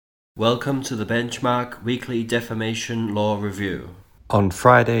Welcome to the Benchmark Weekly Defamation Law Review. On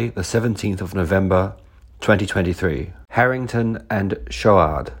Friday, the 17th of November, 2023, Harrington and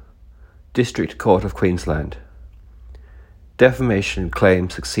Shoard, District Court of Queensland. Defamation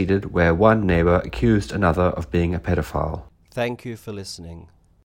claim succeeded where one neighbour accused another of being a pedophile. Thank you for listening.